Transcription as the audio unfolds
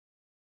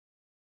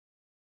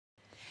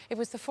It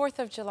was the 4th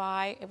of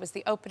July. It was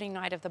the opening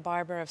night of the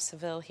Barbiere of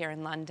Seville here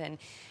in London.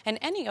 And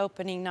any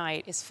opening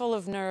night is full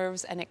of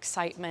nerves and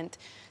excitement.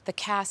 The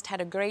cast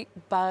had a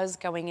great buzz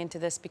going into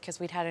this because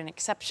we'd had an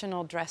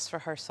exceptional dress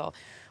rehearsal.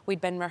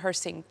 We'd been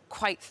rehearsing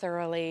quite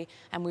thoroughly,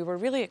 and we were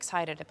really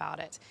excited about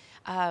it.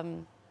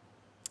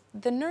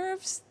 The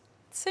nerves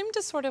seemed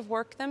to sort of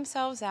work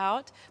themselves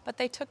out, but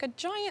they took a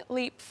giant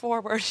leap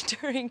forward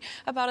during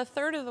about a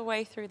third of the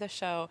way through the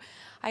show.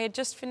 I had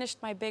just finished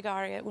my big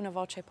aria, Una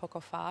voce poco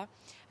fa,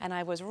 and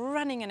I was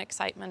running in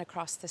excitement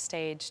across the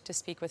stage to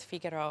speak with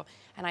Figaro,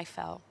 and I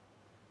fell.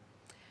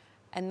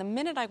 And the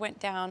minute I went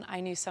down, I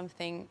knew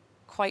something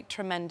quite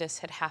tremendous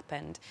had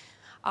happened.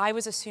 I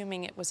was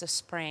assuming it was a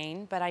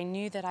sprain, but I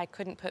knew that I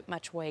couldn't put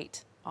much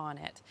weight on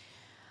it.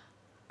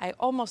 I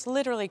almost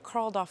literally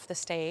crawled off the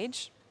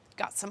stage,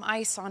 got some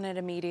ice on it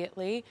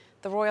immediately.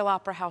 The Royal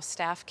Opera House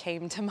staff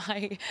came to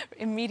my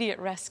immediate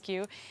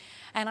rescue,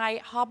 and I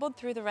hobbled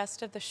through the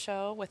rest of the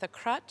show with a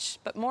crutch,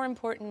 but more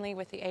importantly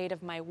with the aid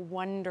of my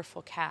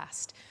wonderful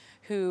cast,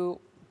 who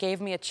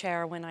gave me a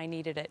chair when I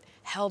needed it,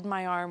 held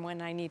my arm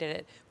when I needed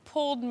it,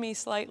 pulled me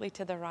slightly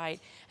to the right,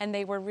 and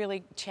they were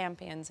really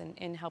champions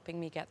in helping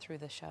me get through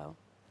the show.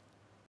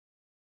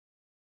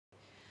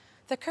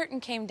 The curtain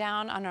came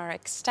down on our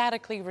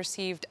ecstatically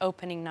received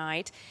opening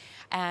night,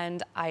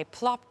 and I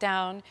plopped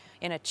down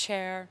in a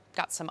chair,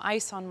 got some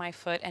ice on my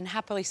foot, and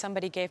happily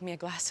somebody gave me a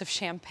glass of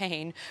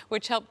champagne,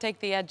 which helped take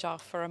the edge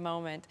off for a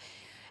moment.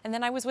 And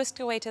then I was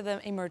whisked away to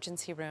the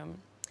emergency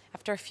room.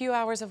 After a few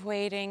hours of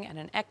waiting and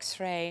an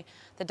X-ray,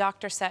 the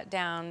doctor sat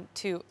down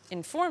to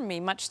inform me,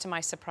 much to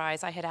my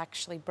surprise, I had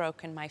actually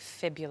broken my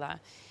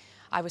fibula.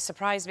 I was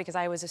surprised because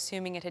I was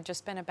assuming it had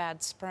just been a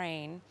bad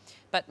sprain,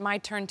 but my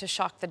turn to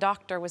shock the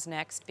doctor was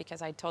next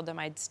because I told them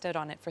I'd stood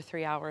on it for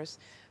 3 hours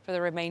for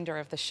the remainder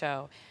of the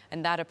show,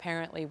 and that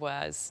apparently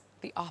was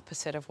the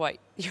opposite of what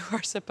you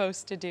are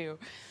supposed to do.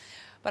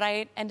 But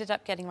I ended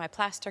up getting my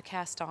plaster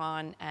cast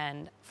on,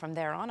 and from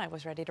there on I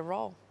was ready to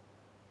roll.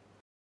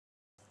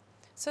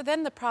 So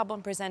then the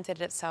problem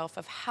presented itself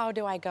of how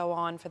do I go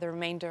on for the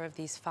remainder of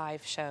these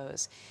 5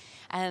 shows?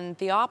 And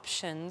the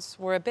options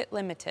were a bit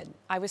limited.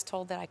 I was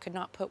told that I could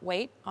not put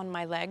weight on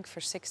my leg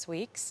for 6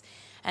 weeks,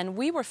 and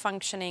we were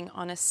functioning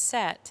on a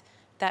set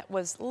that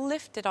was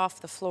lifted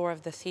off the floor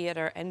of the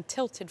theater and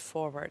tilted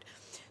forward.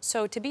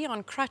 So to be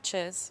on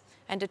crutches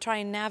and to try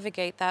and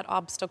navigate that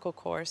obstacle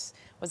course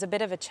was a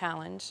bit of a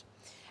challenge,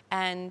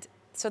 and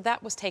so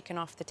that was taken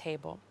off the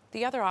table.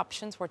 The other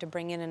options were to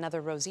bring in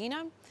another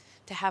Rosina,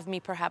 to have me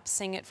perhaps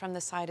sing it from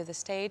the side of the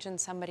stage and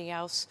somebody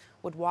else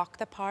would walk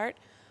the part,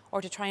 or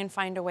to try and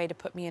find a way to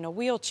put me in a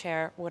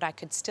wheelchair where I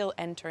could still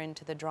enter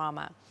into the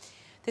drama.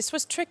 This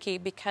was tricky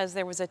because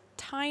there was a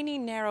tiny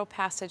narrow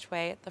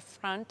passageway at the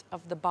front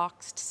of the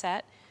boxed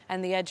set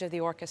and the edge of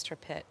the orchestra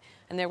pit,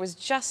 and there was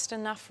just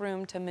enough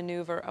room to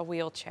maneuver a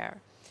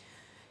wheelchair.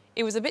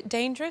 It was a bit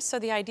dangerous, so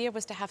the idea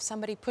was to have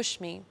somebody push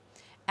me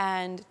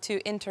and to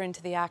enter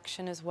into the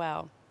action as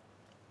well.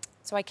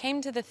 So I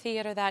came to the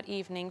theater that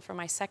evening for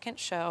my second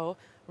show,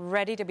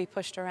 ready to be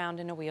pushed around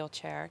in a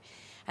wheelchair.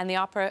 And the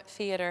opera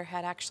theater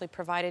had actually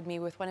provided me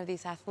with one of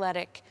these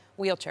athletic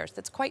wheelchairs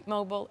that's quite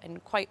mobile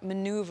and quite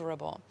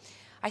maneuverable.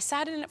 I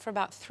sat in it for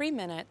about 3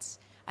 minutes,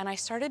 and I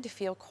started to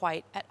feel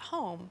quite at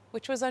home,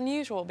 which was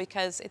unusual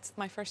because it's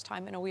my first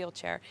time in a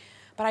wheelchair.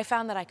 But I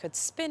found that I could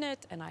spin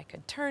it, and I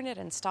could turn it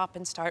and stop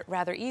and start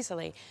rather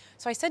easily.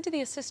 So I said to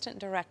the assistant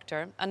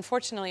director,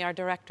 unfortunately our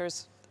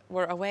directors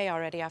were away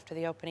already after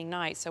the opening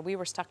night, so we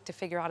were stuck to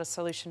figure out a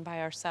solution by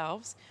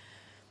ourselves.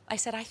 I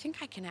said, I think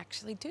I can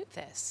actually do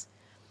this.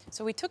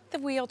 So we took the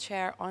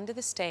wheelchair onto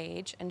the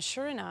stage, and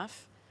sure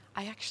enough,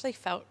 I actually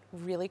felt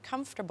really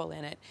comfortable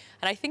in it.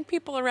 And I think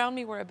people around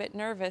me were a bit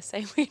nervous,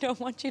 saying, we don't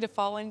want you to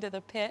fall into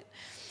the pit.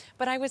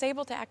 But I was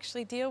able to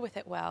actually deal with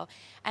it well.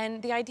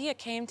 And the idea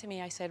came to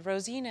me, I said,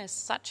 Rosina is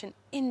such an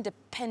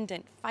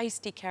independent,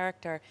 feisty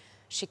character,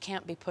 she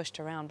can't be pushed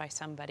around by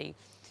somebody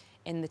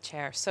in the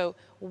chair. So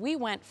we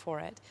went for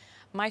it.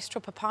 Maestro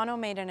Papano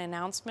made an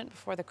announcement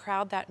before the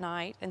crowd that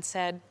night and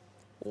said,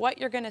 what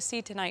you're going to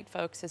see tonight,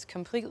 folks, is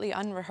completely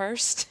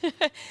unrehearsed,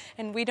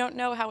 and we don't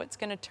know how it's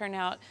going to turn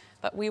out,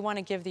 but we want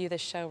to give you the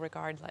show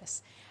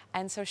regardless.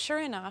 And so sure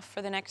enough,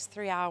 for the next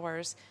 3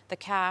 hours, the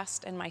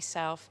cast and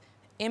myself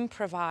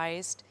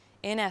improvised,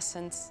 in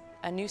essence,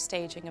 a new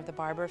staging of the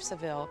Barbiere of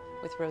Seville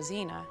with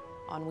Rosina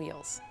on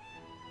wheels.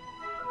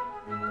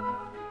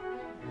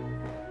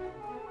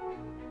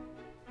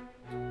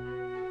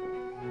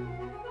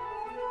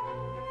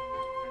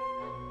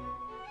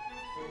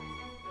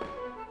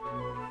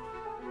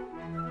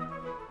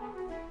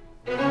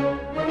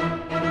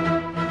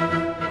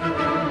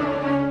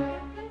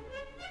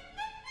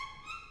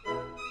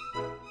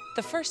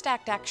 The first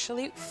act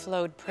actually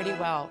flowed pretty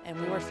well, and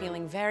we were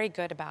feeling very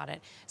good about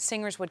it.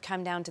 Singers would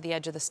come down to the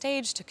edge of the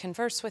stage to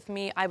converse with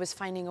me. I was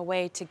finding a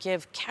way to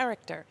give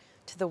character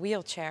to the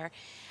wheelchair,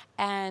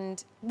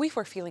 and we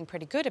were feeling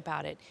pretty good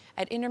about it.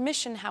 At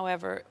intermission,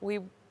 however, we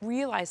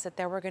realized that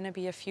there were going to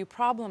be a few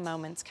problem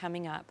moments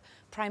coming up,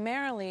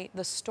 primarily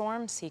the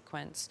storm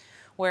sequence,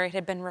 where it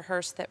had been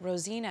rehearsed that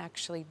Rosina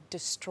actually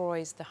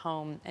destroys the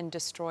home and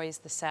destroys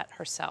the set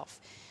herself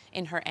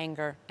in her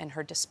anger and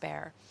her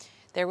despair.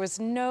 There was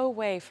no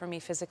way for me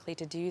physically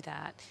to do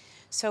that.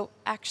 So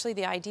actually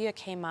the idea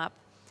came up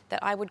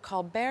that I would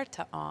call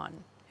Berta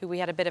on, who we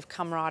had a bit of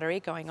camaraderie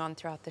going on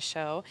throughout the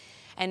show,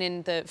 and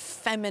in the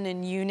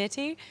feminine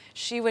unity,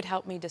 she would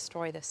help me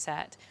destroy the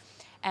set.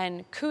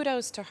 And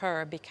kudos to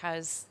her,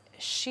 because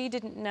she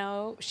didn't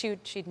know,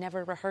 she'd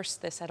never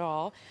rehearsed this at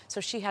all,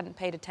 so she hadn't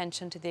paid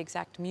attention to the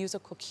exact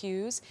musical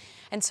cues.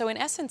 And so in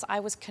essence, I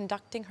was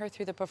conducting her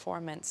through the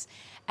performance.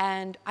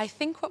 And I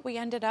think what we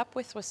ended up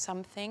with was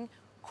something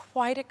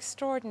quite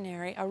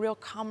extraordinary, a real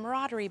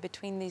camaraderie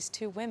between these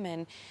two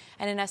women,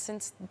 and in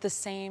essence, the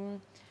same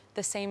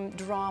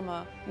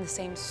drama, the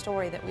same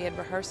story that we had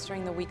rehearsed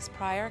during the weeks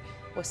prior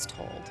was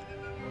told.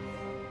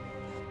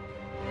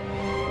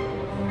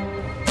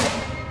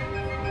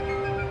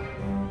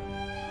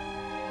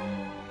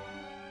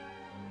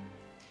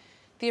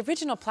 The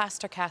original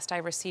plaster cast I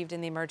received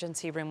in the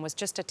emergency room was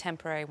just a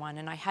temporary one,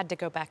 and I had to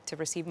go back to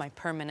receive my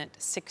permanent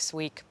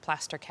 6-week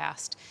plaster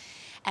cast.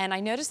 And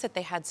I noticed that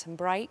they had some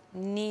bright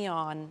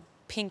neon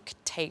pink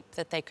tape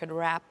that they could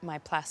wrap my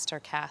plaster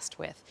cast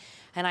with.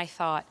 And I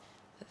thought,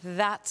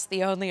 that's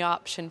the only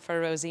option for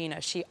Rosina.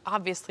 She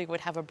obviously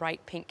would have a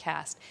bright pink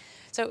cast.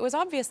 So it was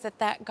obvious that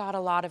that got a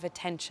lot of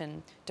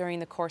attention during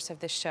the course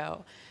of the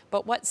show.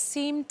 But what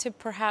seemed to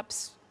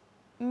perhaps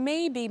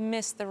maybe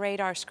miss the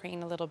radar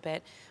screen a little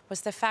bit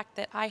was the fact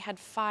that I had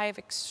 5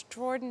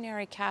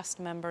 extraordinary cast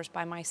members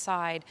by my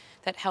side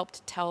that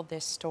helped tell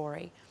this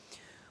story.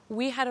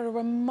 We had a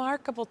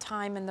remarkable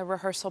time in the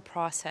rehearsal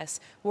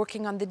process,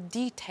 working on the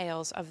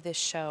details of this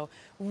show,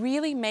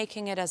 really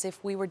making it as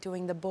if we were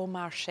doing the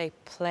Beaumarchais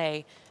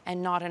play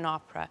and not an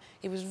opera.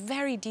 It was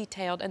very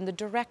detailed, and the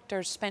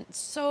directors spent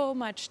so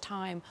much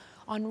time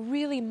on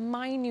really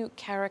minute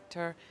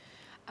character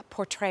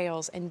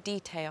portrayals and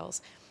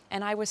details.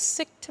 And I was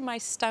sick to my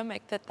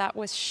stomach that that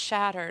was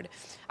shattered.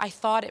 I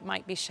thought it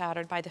might be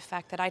shattered by the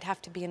fact that I'd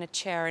have to be in a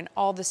chair and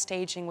all the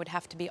staging would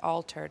have to be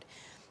altered.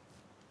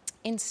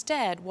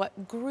 Instead,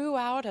 what grew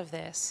out of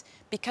this,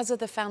 because of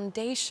the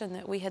foundation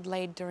that we had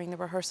laid during the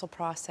rehearsal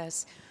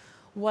process,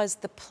 was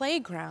the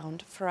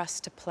playground for us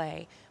to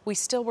play. We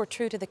still were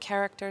true to the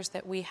characters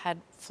that we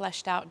had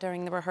fleshed out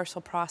during the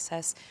rehearsal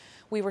process.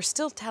 We were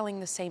still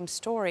telling the same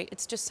story.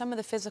 It's just some of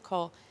the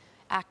physical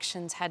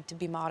actions had to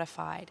be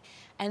modified.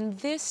 And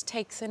this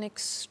takes an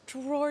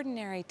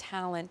extraordinary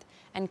talent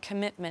and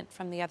commitment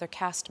from the other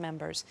cast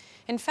members.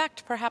 In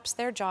fact, perhaps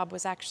their job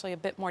was actually a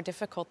bit more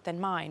difficult than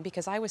mine,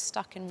 because I was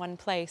stuck in one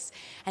place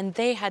and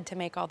they had to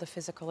make all the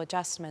physical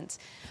adjustments.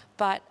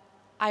 But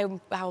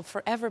I'll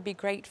forever be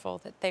grateful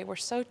that they were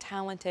so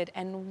talented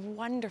and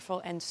wonderful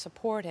and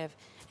supportive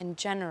and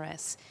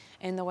generous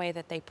in the way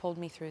that they pulled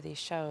me through these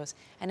shows.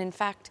 And in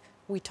fact,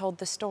 we told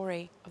the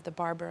story of the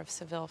Barber of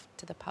Seville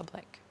to the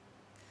public.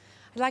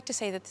 I'd like to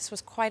say that this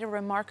was quite a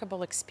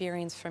remarkable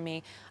experience for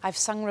me. I've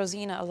sung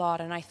Rosina a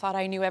lot, and I thought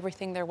I knew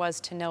everything there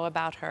was to know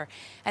about her.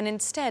 And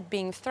instead,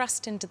 being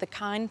thrust into the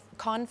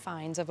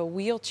confines of a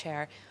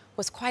wheelchair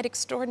was quite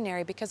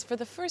extraordinary, because for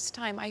the first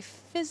time, I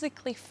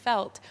physically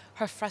felt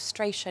her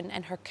frustration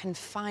and her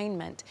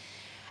confinement.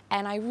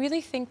 And I really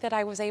think that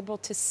I was able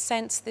to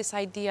sense this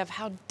idea of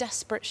how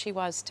desperate she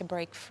was to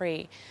break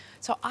free.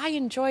 So I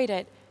enjoyed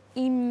it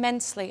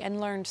immensely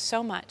and learned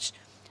so much.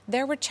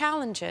 There were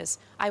challenges.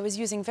 I was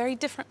using very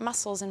different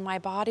muscles in my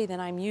body than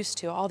I'm used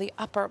to, all the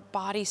upper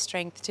body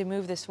strength to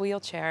move this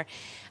wheelchair.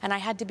 And I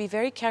had to be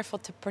very careful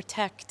to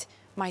protect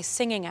my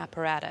singing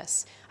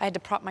apparatus. I had to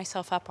prop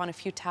myself up on a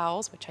few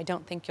towels, which I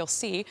don't think you'll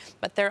see,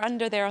 but they're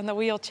under there on the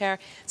wheelchair,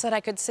 so that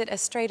I could sit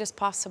as straight as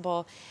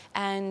possible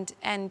and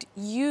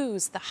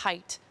use the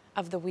height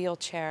of the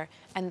wheelchair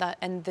and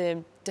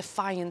the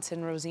defiance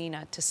in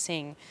Rosina to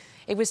sing.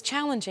 It was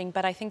challenging,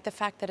 but I think the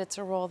fact that it's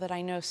a role that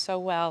I know so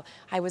well,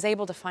 I was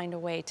able to find a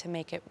way to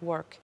make it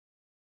work